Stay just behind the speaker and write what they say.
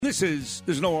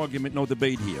there's no argument, no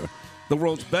debate here. The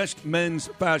world's best men's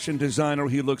fashion designer.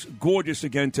 He looks gorgeous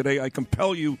again today. I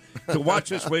compel you to watch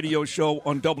this radio show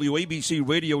on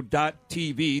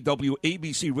WABCRadio.tv,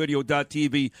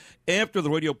 WABCRadio.tv, after the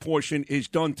radio portion is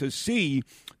done, to see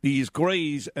these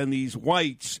grays and these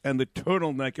whites and the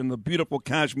turtleneck and the beautiful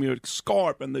cashmere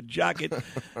scarf and the jacket.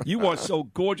 You are so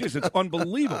gorgeous. It's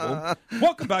unbelievable.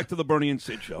 Welcome back to the Bernie and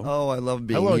Sid Show. Oh, I love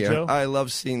being Hello, here. Joe. I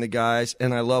love seeing the guys,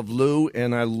 and I love Lou,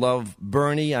 and I love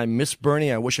Bernie. I miss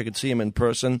Bernie. I wish I could see him in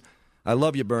person. I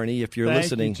love you, Bernie, if you're Thank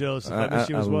listening. you, Joseph. I miss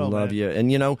you as well, I love man. you.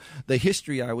 And, you know, the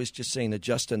history, I was just saying to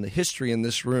Justin, the history in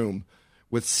this room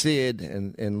with Sid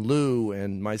and Lou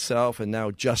and myself, and now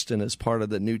Justin as part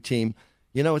of the new team,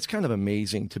 you know, it's kind of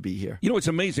amazing to be here. You know, it's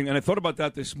amazing, and I thought about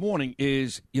that this morning,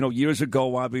 is, you know, years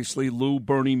ago, obviously, Lou,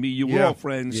 Bernie, me, you were all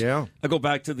friends. Yeah. I go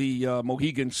back to the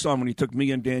Mohegan Sun when he took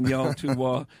me and Danielle to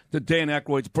Dan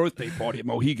Aykroyd's birthday party at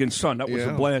Mohegan Sun. That was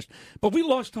a blast. But we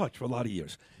lost touch for a lot of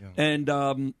years. Yeah.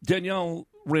 And Danielle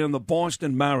ran the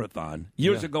Boston Marathon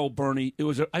years ago, Bernie.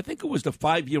 I think it was the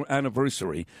 5-year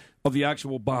anniversary of the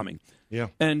actual bombing. Yeah.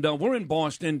 And we're in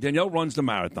Boston. Danielle runs the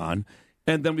marathon.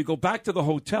 And then we go back to the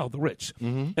hotel, the Ritz,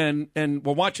 and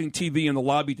we're watching TV in the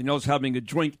lobby. Danielle's having a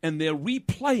drink, and they're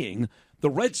replaying the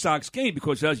Red Sox game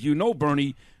because, as you know,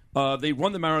 Bernie, they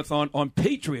run the marathon on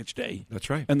Patriots Day. That's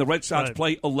right. And the Red Sox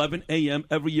play 11 a.m.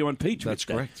 every year on Patriots That's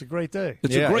Day. correct. It's a great day.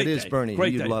 It's a great it day. is, Bernie.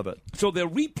 Great You'd day. love it. So they're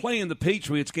replaying the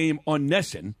Patriots game on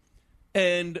Nesson,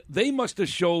 and they must have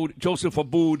showed Joseph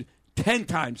Abboud 10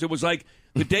 times. It was like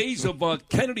the days of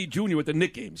Kennedy Jr. at the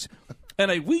Knick games. And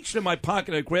I reached in my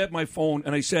pocket, I grabbed my phone,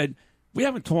 and I said, we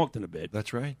haven't talked in a bit.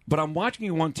 That's right. But I'm watching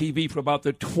you on TV for about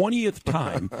the 20th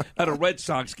time at a Red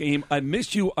Sox game. I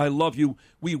miss you. I love you.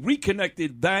 We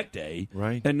reconnected that day.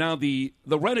 Right. And now the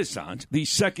Renaissance, the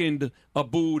second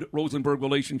Abboud-Rosenberg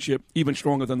relationship, even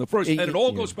stronger than the first. And it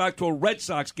all goes back to a Red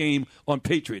Sox game on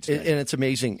Patriots Day. And it's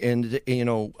amazing. And, you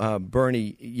know,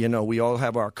 Bernie, you know, we all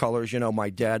have our colors. You know,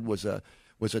 my dad was a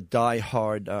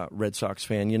diehard Red Sox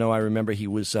fan. You know, I remember he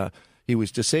was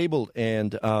disabled,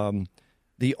 and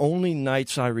the only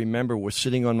nights I remember were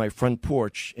sitting on my front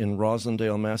porch in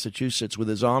Roslindale, Massachusetts, with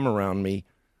his arm around me,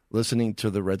 listening to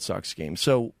the Red Sox game.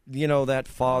 So, you know, that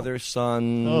father,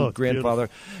 son, grandfather.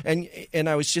 Beautiful. And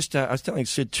I was just, I was telling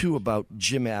Sid, too, about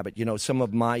Jim Abbott, you know, some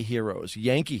of my heroes,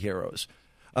 Yankee heroes,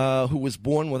 who was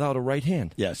born without a right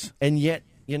hand. Yes. And yet,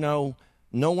 you know,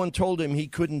 no one told him he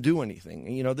couldn't do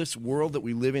anything. You know, this world that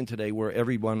we live in today where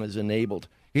everyone is enabled.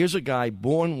 Here's a guy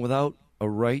born without a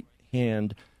right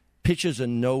hand, pitches a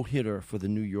no-hitter for the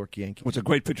New York Yankees. It was a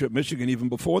great pitcher at Michigan even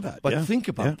before that. But think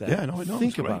about that. Yeah, I know.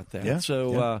 Think about that. Yeah.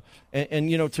 So,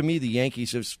 and, you know, to me, the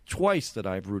Yankees, there's twice that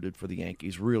I've rooted for the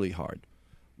Yankees really hard.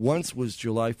 Once was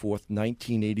July 4th,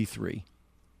 1983.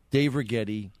 Dave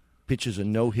Righetti pitches a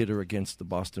no-hitter against the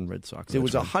Boston Red Sox. It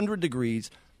was 100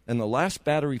 degrees, and the last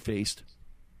batter he faced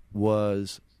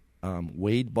was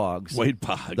Wade Boggs.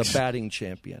 The batting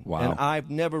champion. Wow. And I've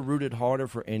never rooted harder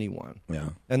for anyone. Yeah.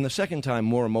 And the second time,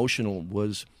 more emotional,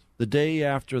 was the day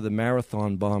after the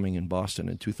marathon bombing in Boston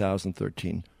in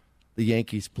 2013. The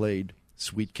Yankees played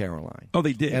Sweet Caroline. Oh,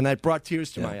 they did. And that brought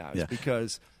tears to my eyes yeah.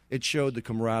 because it showed the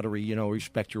camaraderie, you know,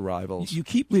 respect your rivals. You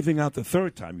keep leaving out the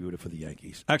third time you rooted for the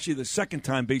Yankees. Actually, the second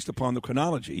time based upon the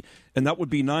chronology, and that would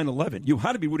be 9/11. You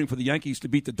had to be rooting for the Yankees to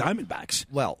beat the Diamondbacks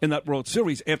in that World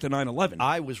Series after 9/11.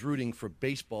 I was rooting for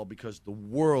baseball because the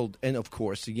world, and of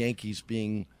course the Yankees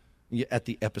being at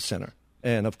the epicenter.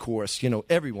 And of course, you know,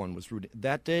 everyone was rooting.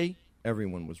 That day,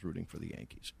 everyone was rooting for the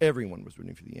Yankees. Everyone was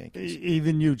rooting for the Yankees.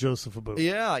 Even you, Joseph Abboud.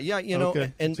 Yeah, you know,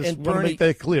 okay. and Just want Bernie, to make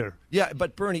that clear. Yeah,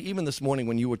 but Bernie, even this morning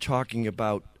when you were talking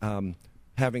about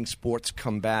having sports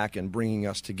come back and bringing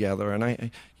us together, and I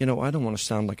don't want to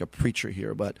sound like a preacher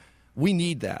here, but we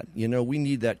need that. You know, we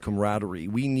need that camaraderie.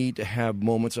 We need to have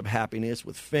moments of happiness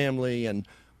with family and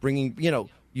bringing, you know,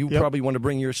 you probably want to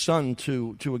bring your son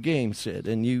to a game, Sid,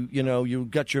 and you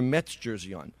got your Mets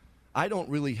jersey on. I don't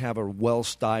really have a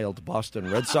well-styled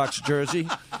Boston Red Sox jersey,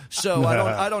 so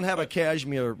I don't have a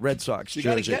cashmere Red Sox jersey.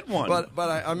 You got to get one, but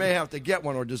I may have to get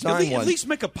one or design one. At least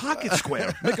make a pocket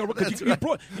square.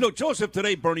 Joseph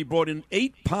today, Bernie brought in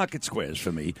 8 pocket squares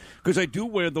for me because I do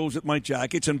wear those at my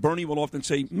jackets, and Bernie will often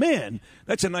say, "Man,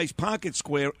 that's a nice pocket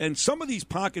square." And some of these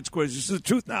pocket squares, this is the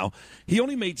truth now, he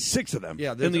only made 6 of them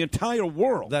in the entire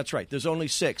world. That's right. There's only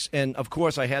 6, and of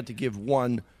course I had to give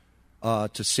one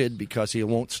to Sid because he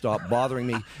won't stop bothering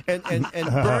me. And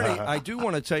Bernie, I do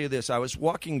want to tell you this. I was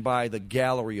walking by the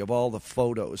gallery of all the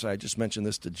photos. I just mentioned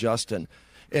this to Justin.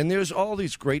 And there's all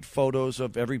these great photos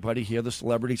of everybody here, the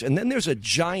celebrities. And then there's a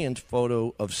giant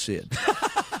photo of Sid.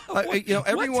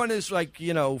 Everyone is like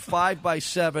 5 by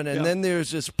 7, and then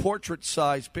there's this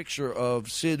portrait-sized picture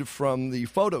of Sid from the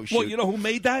photo shoot. Well, you know who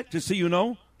made that? Just so you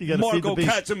know, Margot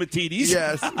Katzimatidis.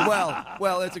 Yes.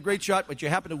 Well, it's a great shot, but you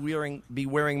happen to be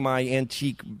wearing my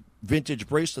antique vintage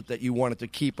bracelet that you wanted to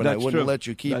keep, and I wouldn't let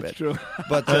you keep it. That's true.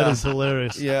 But that is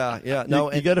hilarious. Yeah.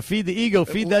 No, you got to feed the ego,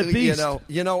 feed that beast.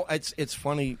 It's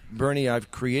funny, Bernie.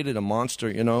 I've created a monster,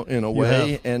 in a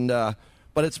way, and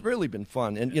but it's really been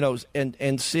fun,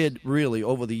 and Sid really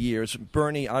over the years.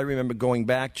 Bernie, I remember going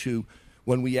back to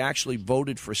when we actually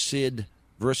voted for Sid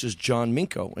versus John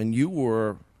Minko, and you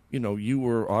were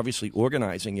obviously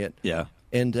organizing it. Yeah.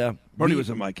 And Bernie was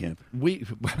in my camp. We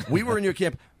were in your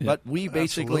camp, but we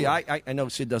basically, I know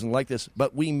Sid doesn't like this,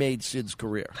 but we made Sid's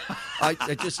career.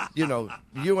 I just,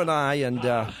 you and I,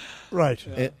 and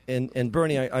right. And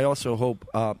Bernie, I also hope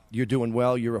you're doing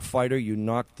well. You're a fighter. You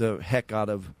knocked the heck out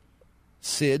of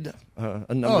Sid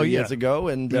a number of years ago,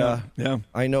 and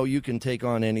I know you can take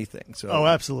on anything. So. Oh,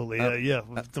 absolutely.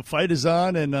 The fight is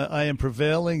on, and I am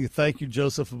prevailing. Thank you,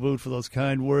 Joseph Abboud, for those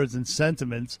kind words and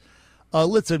sentiments.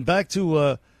 Listen, back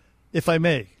to, if I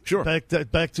may, sure.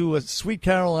 Back to Sweet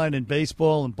Caroline and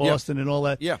baseball and Boston and all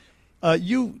that. Yeah.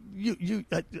 You.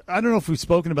 I don't know if we've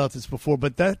spoken about this before,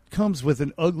 but that comes with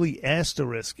an ugly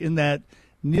asterisk in that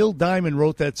Neil Diamond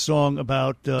wrote that song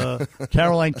about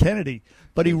Caroline Kennedy,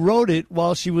 but he wrote it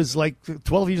while she was like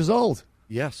 12 years old.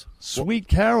 Yes. Sweet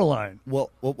Caroline.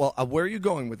 Well, where are you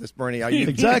going with this, Bernie?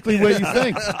 Exactly where you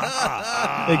think.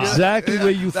 Exactly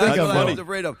where you think. That's what I was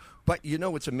afraid of. But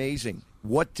it's amazing.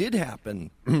 What did happen,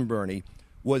 Bernie,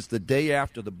 was the day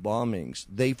after the bombings,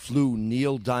 they flew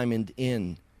Neil Diamond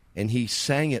in, and he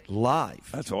sang it live.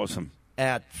 That's awesome.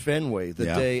 At Fenway the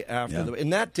day after.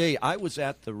 And that day, I was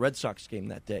at the Red Sox game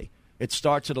that day. It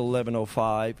starts at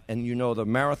 11:05, and the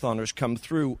marathoners come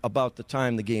through about the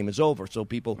time the game is over.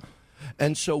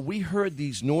 And so we heard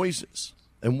these noises,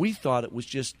 and we thought it was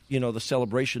just, the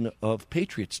celebration of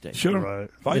Patriots Day. Sure. Right.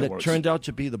 And it turned out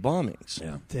to be the bombings.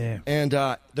 Yeah. Damn. And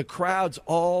the crowds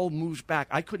all moved back.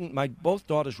 Both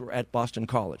daughters were at Boston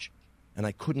College, and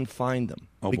I couldn't find them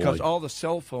because all the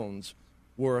cell phones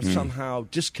were somehow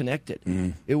disconnected.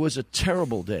 It was a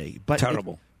terrible day.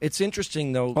 Terrible. It's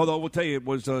interesting, though. Although I will tell you, it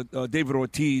was David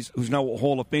Ortiz, who's now a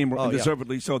Hall of Famer, and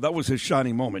deservedly so. That was his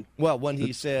shining moment. Well, when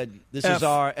he said, "This is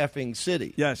our effing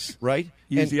city." Yes. Right?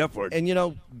 Use the F word.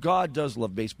 And, God does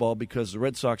love baseball because the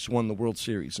Red Sox won the World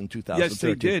Series in 2013. Yes,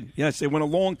 they did. Yes, they went a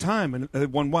long time, and they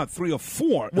won, 3 or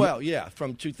 4? Well,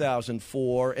 from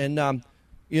 2004. And,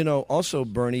 also,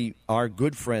 Bernie, our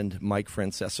good friend Mike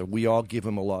Francesa, we all give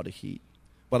him a lot of heat.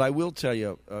 But I will tell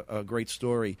you a great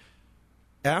story.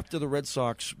 After the Red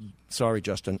Sox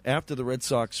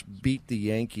beat the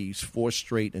Yankees 4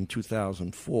 straight in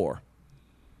 2004,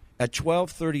 at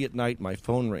 12:30 at night, my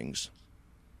phone rings.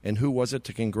 And who was it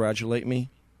to congratulate me?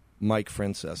 Mike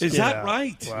Francesa. Is that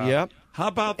right? Wow. Yep. How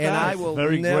about that? And I will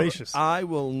gracious. I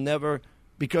will never,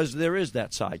 because there is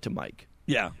that side to Mike.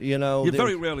 Yeah. You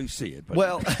very rarely see it. But.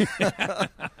 Well,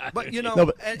 but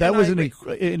that was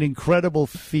an incredible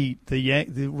feat.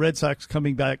 The Red Sox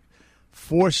coming back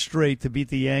 4 straight to beat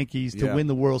the Yankees to win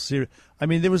the World Series. I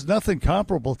mean, there was nothing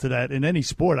comparable to that in any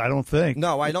sport, I don't think.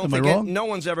 No, I don't Am think I wrong? No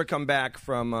one's ever come back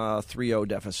from a 3-0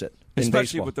 deficit.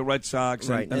 Especially with the Red Sox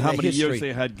and how many years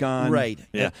they had gone. Right.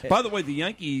 Yeah. By the way, the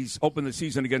Yankees open the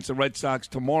season against the Red Sox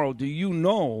tomorrow. Do you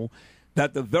know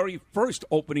that the very first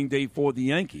opening day for the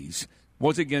Yankees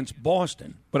was against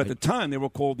Boston? But at the time, they were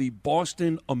called the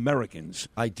Boston Americans.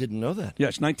 I didn't know that.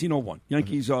 Yes, 1901.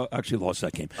 Yankees actually lost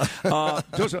that game.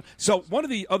 So one of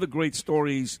the other great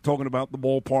stories talking about the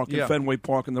ballpark and Fenway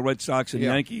Park and the Red Sox and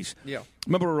Yankees. Yeah.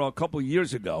 Remember a couple of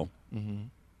years ago,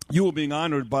 you were being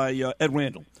honored by Ed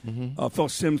Randall. Phil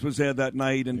Simms was there that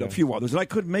night and a few others. And I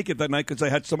couldn't make it that night because I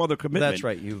had some other commitment. That's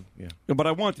right. But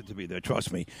I wanted to be there,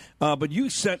 trust me. But you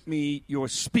sent me your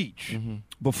speech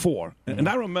before. And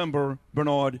I remember,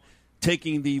 Bernard,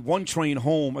 taking the 1 train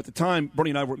home. At the time,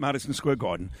 Bernie and I were at Madison Square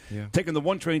Garden. Taking the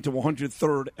 1 train to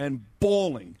 103rd and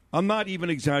bawling. I'm not even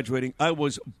exaggerating. I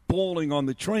was bawling on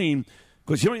the train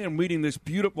because here I am reading this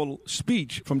beautiful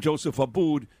speech from Joseph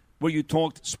Abboud where you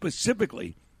talked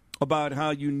specifically about how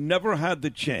you never had the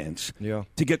chance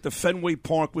to get to Fenway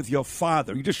Park with your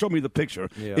father. You just showed me the picture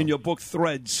in your book,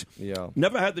 Threads.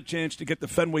 Never had the chance to get to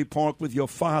Fenway Park with your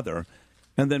father.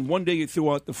 And then one day you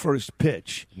threw out the first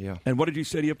pitch. And what did you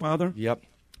say to your father?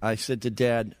 I said to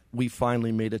Dad, we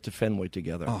finally made it to Fenway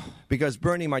together. Because,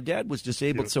 Bernie, my dad was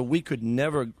disabled, so we could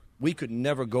never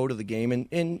go to the game.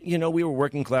 And we were a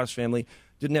working-class family,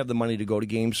 didn't have the money to go to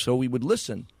games, so we would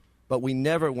listen. But we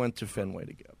never went to Fenway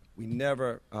together. We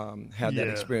never had that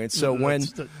experience. So when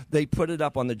they put it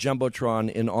up on the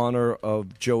Jumbotron in honor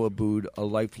of Joe Abood, a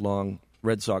lifelong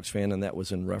Red Sox fan, and that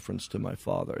was in reference to my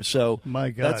father. So my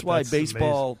God, that's why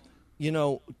baseball,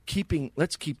 amazing.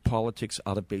 Let's keep politics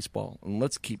out of baseball, and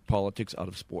let's keep politics out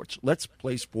of sports. Let's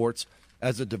play sports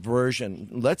as a diversion.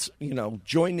 Let's,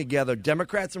 join together,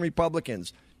 Democrats and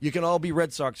Republicans. You can all be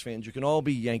Red Sox fans. You can all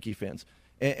be Yankee fans.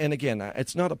 And again,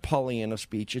 it's not a Pollyanna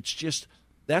speech. It's just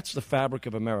that's the fabric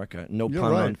of America. No You're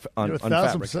pun right. on You're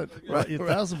fabric.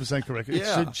 1,000% correct. It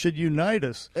Yeah. should unite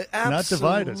us, Absolutely. not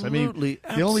divide us. I mean, the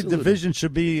only division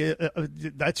should be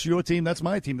that's your team, that's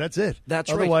my team. That's it. That's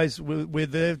right. Otherwise, we're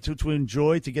there to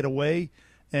enjoy, to get away,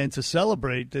 and to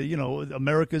celebrate,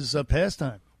 America's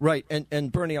pastime. Right,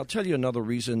 and Bernie, I'll tell you another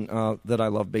reason that I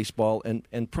love baseball,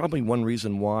 and probably one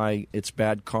reason why it's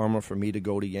bad karma for me to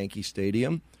go to Yankee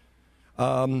Stadium.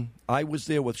 I was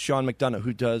there with Sean McDonough,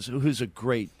 who's a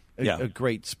great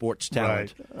sports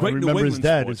talent. Right. Great I New remember his England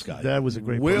dad. sports His guy. dad was a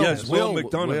great Will, player. Yes, Will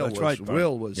McDonough, Will that's was, right, Bernie.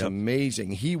 Will was Yep.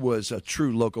 amazing. He was a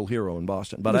true local hero in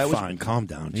Boston. But I was fine. Calm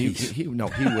down. He Jeez.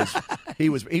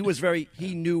 was very.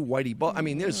 He knew Whitey Ball. I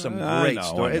mean, there's some I great know,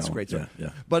 stories. I It's know. great story. Yeah.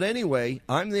 But anyway,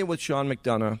 I'm there with Sean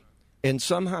McDonough, and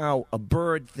somehow a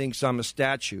bird thinks I'm a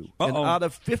statue. And Uh-oh. out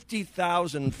of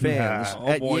 50,000 fans Oh,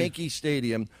 at boy. Yankee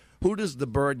Stadium, who does the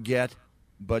bird get?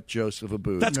 But Joseph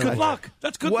Abood. That's good luck.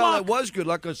 That's good well, luck. it was good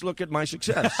luck. Let's look at my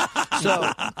success.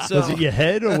 So Was it your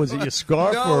head or was it your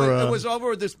scarf? no, or, it was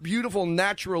over this beautiful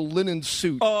natural linen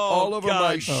suit Oh, all over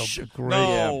my. God. Great.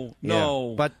 No, Yeah.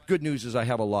 no. But good news is I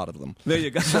have a lot of them. There you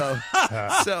go.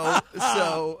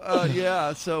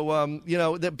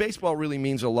 The baseball really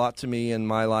means a lot to me in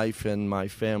my life and my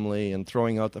family, and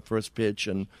throwing out the first pitch,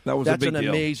 and That was that's a big an deal.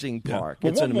 amazing Yeah. park.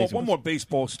 Well, It's an amazing one more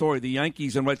baseball story. The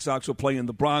Yankees and Red Sox will play in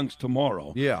the Bronx tomorrow.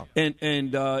 Yeah. And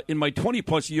in my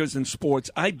 20-plus years in sports,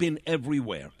 I've been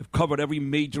everywhere. I've covered every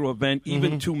major event,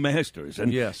 even two Masters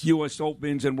and Yes. U.S.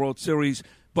 Opens and World Series.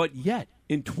 But yet,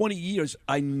 in 20 years,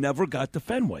 I never got to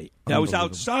Fenway. I was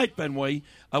outside Fenway.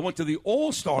 I went to the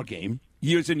All-Star game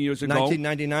years and years ago.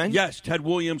 1999? Yes, Ted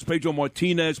Williams, Pedro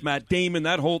Martinez, Matt Damon,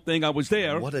 that whole thing. I was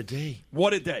there. What a day.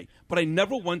 What a day. But I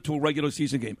never went to a regular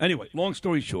season game. Anyway, long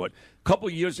story short, a couple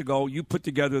of years ago, you put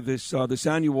together this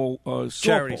annual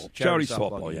Charity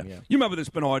softball. game, yeah. You remember this,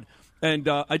 Bernard? And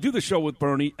I do the show with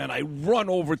Bernie, and I run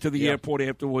over to the airport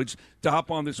afterwards to hop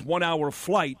on this 1-hour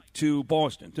flight to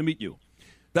Boston to meet you.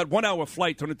 That 1-hour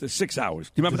flight turned into 6 hours.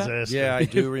 Do you remember Disaster. Yeah, I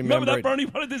do remember that, it. Bernie?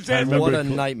 What a I disaster. remember What a it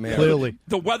nightmare. Clearly.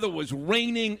 The weather was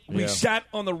raining. We Yeah. sat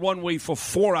on the runway for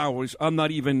 4 hours. I'm not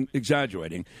even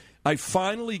exaggerating. I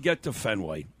finally get to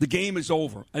Fenway. The game is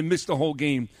over. I missed the whole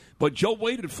game. But Joe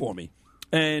waited for me.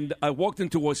 And I walked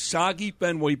into a soggy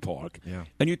Fenway Park,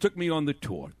 and you took me on the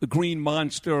tour. The Green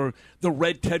Monster, the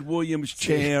red Ted Williams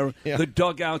chair, the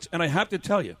dugouts. And I have to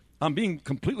tell you, I'm being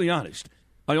completely honest,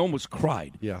 I almost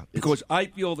cried. Yeah, because I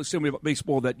feel the same way about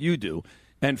baseball that you do.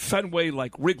 And Fenway,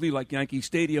 like Wrigley, like Yankee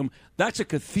Stadium, that's a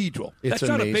cathedral. It's that's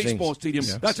not amazing. a baseball stadium.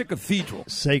 Yeah. That's a cathedral.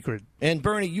 Sacred. And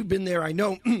Bernie, you've been there, I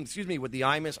know, excuse me, with the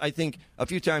IMUS. I think a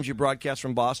few times you broadcast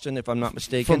from Boston, if I'm not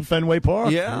mistaken. From Fenway Park.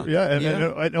 Yeah.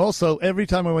 And also, every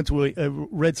time I went to a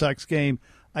Red Sox game,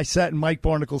 I sat in Mike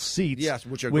Barnacle's seats. Yes,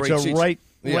 which are great seats. right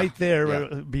Yeah. there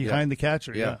Yeah. behind the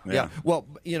catcher. Yeah. Well,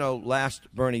 last,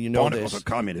 Bernie, you know Barnacle's this. a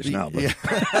communist now. But.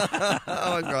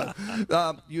 Oh, my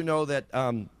God. You know that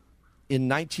in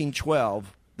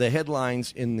 1912, the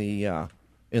headlines in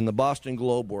the Boston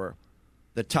Globe were,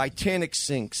 "The Titanic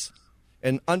sinks,"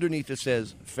 and underneath it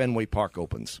says, "Fenway Park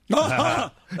opens."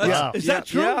 Is that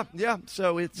true? Yeah.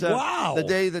 So it's Wow. the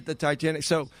day that the Titanic.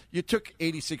 So you took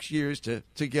 86 years to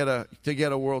get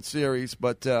a World Series,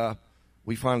 but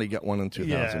we finally got one in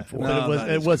 2004. But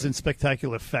it was in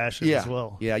spectacular fashion as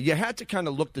well. Yeah, you had to kind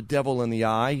of look the devil in the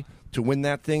eye to win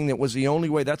that thing. That was the only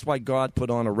way. That's why God put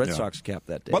on a Red Sox cap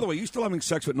that day. By the way, you still having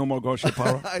sex with Nomar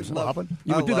Garciaparra?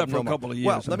 You would do that for a couple of years.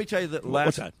 Well, let me tell you the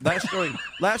What's that?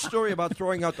 last story about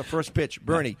throwing out the first pitch.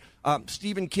 Bernie,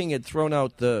 Stephen King had thrown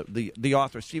out the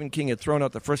author. Stephen King had thrown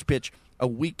out the first pitch 2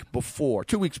 weeks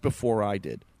before I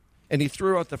did, and he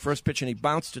threw out the first pitch and he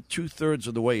bounced it 2/3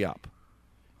 of the way up,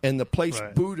 and the place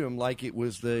booed him like it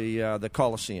was the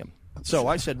Coliseum. So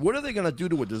I said, "What are they going to do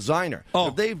to a designer?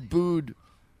 If they've booed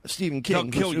Stephen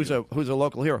King, who's a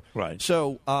local hero." Right.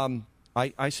 So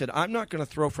I said, "I'm not going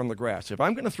to throw from the grass. If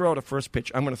I'm going to throw out a first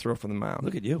pitch, I'm going to throw from the mound."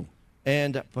 Look at you.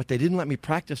 But they didn't let me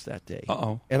practice that day.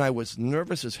 And I was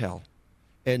nervous as hell.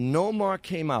 And Nomar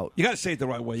came out. You got to say it the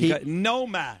right way.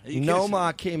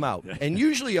 Nomar came out. And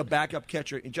usually a backup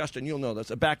catcher, Justin, you'll know this,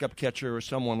 a backup catcher or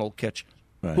someone will catch.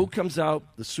 Right. Who comes out?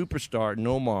 The superstar,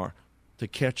 Nomar, to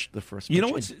catch the first pitch. You know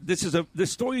what?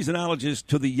 This story is analogous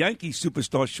to the Yankee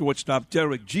superstar shortstop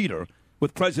Derek Jeter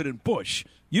with President Bush.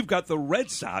 You've got the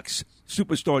Red Sox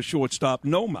superstar shortstop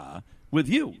Nomar with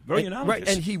you. Very analogous. Right,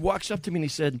 and he walks up to me and he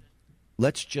said,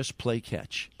 "Let's just play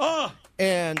catch." Oh!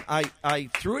 And I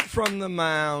threw it from the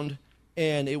mound,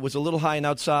 and it was a little high and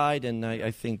outside, and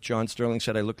I think John Sterling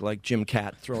said I looked like Jim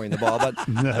Cat throwing the ball.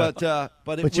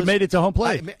 But you made it to home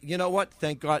plate. You know what?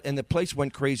 Thank God. And the place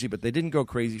went crazy, but they didn't go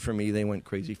crazy for me. They went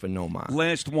crazy for Nomar.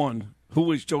 Last one.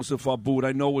 Who is Joseph Abboud?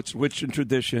 I know it's rich in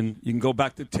tradition. You can go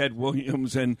back to Ted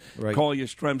Williams and Carl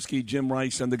Yastrzemski, Jim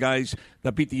Rice, and the guys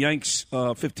that beat the Yanks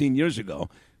 15 years ago.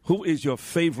 Who is your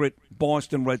favorite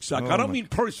Boston Red Sox? I don't mean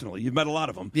personally. You've met a lot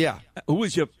of them. Yeah. Who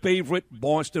is your favorite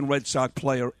Boston Red Sox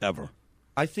player ever?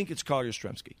 I think it's Carl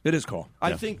Yastrzemski. It is Carl.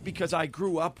 I think because I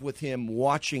grew up with him,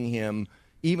 watching him,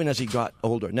 even as he got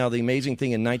older. Now, the amazing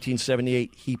thing, in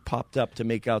 1978, he popped up to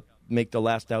make the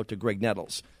last out to Greg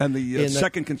Nettles. And the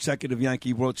second consecutive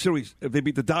Yankee World Series, they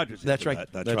beat the Dodgers. That's right.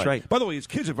 That's right. By the way, his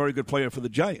kid's a very good player for the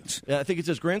Giants. Yeah, I think it's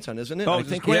his grandson, isn't it? Oh,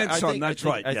 his grandson. That's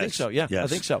right. I think so. Yeah, yes. I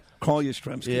think so. Carl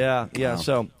Yastrzemski. Yeah. Wow.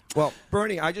 So, well,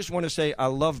 Bernie, I just want to say I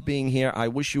love being here. I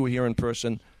wish you were here in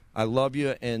person. I love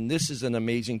you, and this is an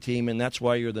amazing team, and that's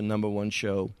why you're the number one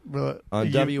show on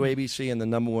WABC and the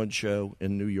number one show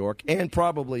in New York and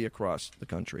probably across the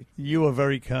country. You are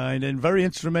very kind and very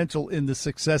instrumental in the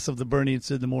success of the Bernie and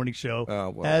Sid in the Morning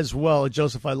Show as well.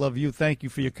 Joseph, I love you. Thank you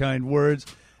for your kind words.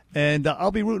 And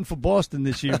I'll be rooting for Boston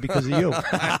this year because of you.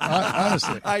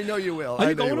 Honestly. I know you will. Are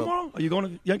you going tomorrow? Are you going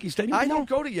to Yankee Stadium tomorrow? I don't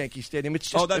go to Yankee Stadium. It's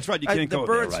just, that's right. You can't go the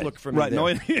birds there, right. look for me right.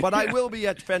 there. No, but I will be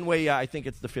at Fenway, I think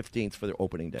it's the 15th for the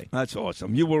opening day. That's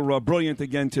awesome. You were brilliant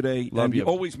again today. Love you. You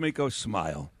always make us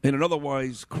smile. In an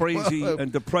otherwise crazy and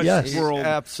depressed world.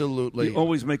 Absolutely. You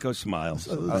always make us smile.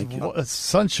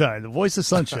 Sunshine, the voice of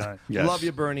sunshine. Yes. Love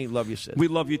you, Bernie. Love you, Sid. We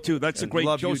love you, too. That's a great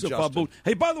Joseph Abboud.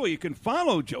 Hey, by the way, you can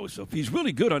follow Joseph. He's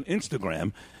really good on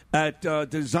Instagram at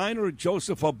designer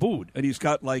Joseph Abboud, and he's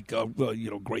got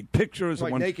great pictures,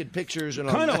 like naked pictures, and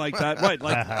kind of like that, right?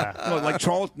 Like like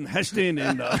Charlton Heston,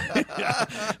 and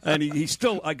and he's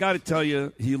still. I got to tell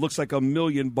you, he looks like $1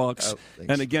 million.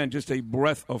 And again, just a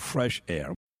breath of fresh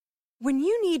air. When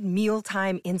you need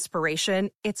mealtime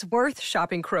inspiration, it's worth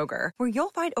shopping Kroger, where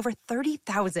you'll find over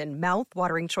 30,000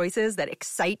 mouth-watering choices that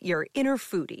excite your inner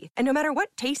foodie. And no matter what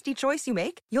tasty choice you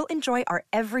make, you'll enjoy our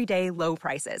everyday low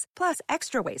prices, plus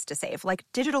extra ways to save, like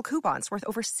digital coupons worth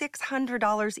over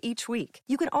 $600 each week.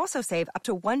 You can also save up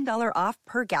to $1 off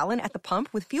per gallon at the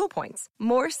pump with fuel points.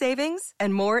 More savings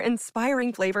and more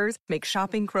inspiring flavors make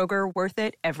shopping Kroger worth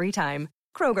it every time.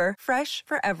 Kroger, fresh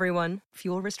for everyone.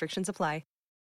 Fuel restrictions apply.